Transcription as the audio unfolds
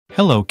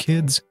Hello,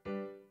 kids!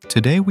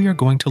 Today we are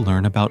going to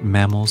learn about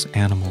mammals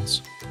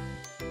animals.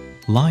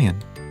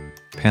 Lion,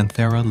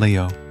 Panthera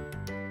leo.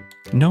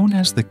 Known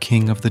as the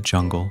king of the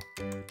jungle,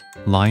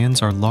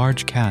 lions are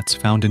large cats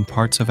found in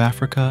parts of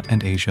Africa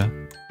and Asia.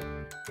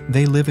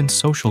 They live in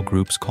social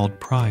groups called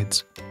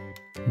prides.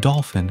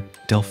 Dolphin,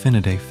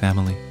 Delphinidae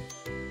family.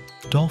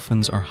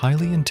 Dolphins are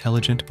highly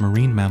intelligent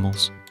marine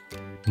mammals,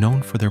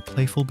 known for their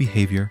playful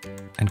behavior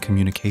and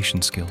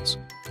communication skills.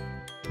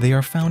 They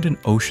are found in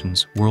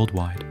oceans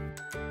worldwide.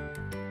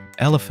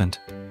 Elephant,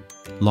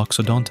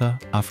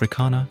 Loxodonta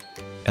africana,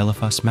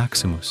 Elephas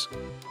maximus.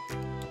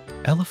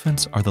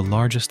 Elephants are the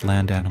largest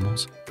land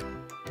animals,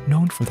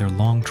 known for their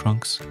long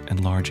trunks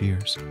and large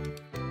ears.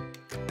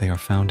 They are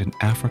found in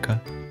Africa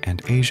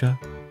and Asia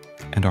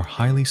and are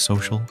highly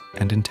social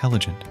and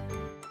intelligent.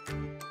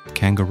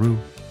 Kangaroo,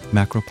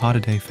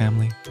 Macropodidae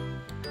family.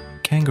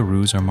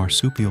 Kangaroos are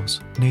marsupials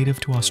native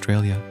to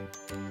Australia.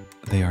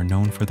 They are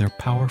known for their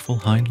powerful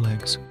hind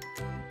legs,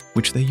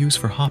 which they use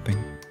for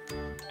hopping,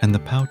 and the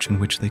pouch in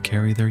which they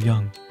carry their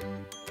young.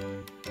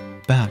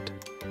 Bat,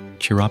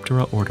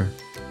 Chiroptera order.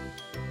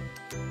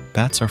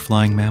 Bats are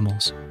flying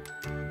mammals,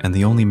 and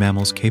the only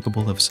mammals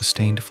capable of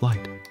sustained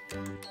flight.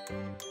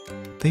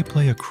 They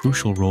play a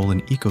crucial role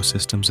in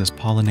ecosystems as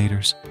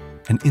pollinators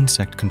and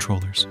insect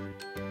controllers.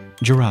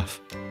 Giraffe,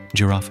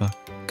 Giraffa,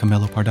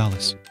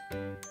 camelopardalis.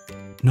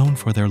 Known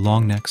for their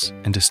long necks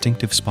and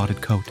distinctive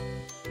spotted coat,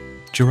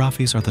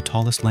 giraffes are the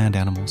tallest land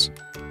animals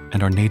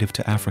and are native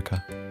to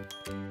Africa.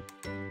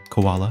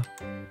 Koala,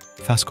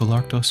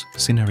 Phascolarctos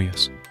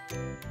cinereus.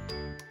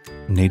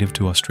 Native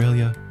to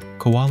Australia,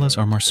 koalas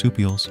are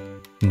marsupials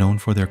known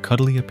for their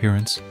cuddly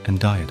appearance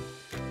and diet,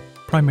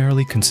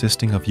 primarily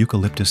consisting of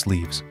eucalyptus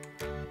leaves.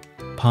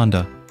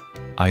 Panda,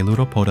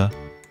 Ailuropoda,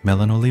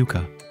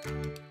 melanoleuca.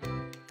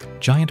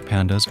 Giant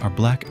pandas are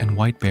black and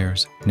white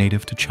bears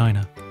native to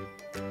China.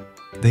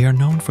 They are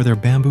known for their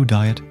bamboo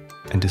diet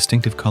and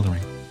distinctive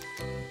coloring.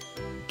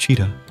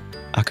 Cheetah,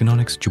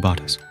 Acinonyx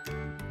jubatus.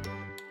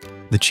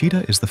 The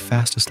cheetah is the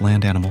fastest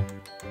land animal,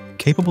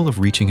 capable of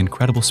reaching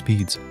incredible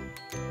speeds.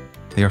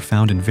 They are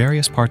found in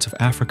various parts of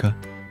Africa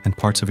and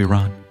parts of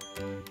Iran.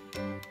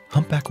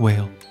 Humpback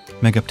whale,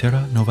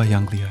 Megaptera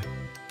novaeangliae.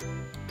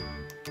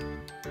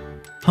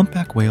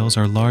 Humpback whales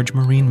are large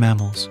marine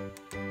mammals,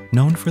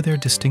 known for their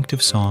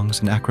distinctive songs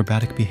and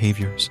acrobatic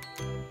behaviors.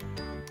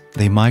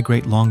 They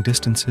migrate long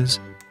distances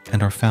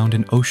and are found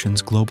in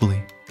oceans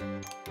globally.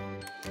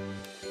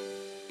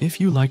 If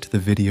you liked the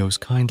videos,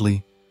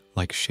 kindly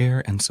like,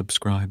 share, and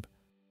subscribe.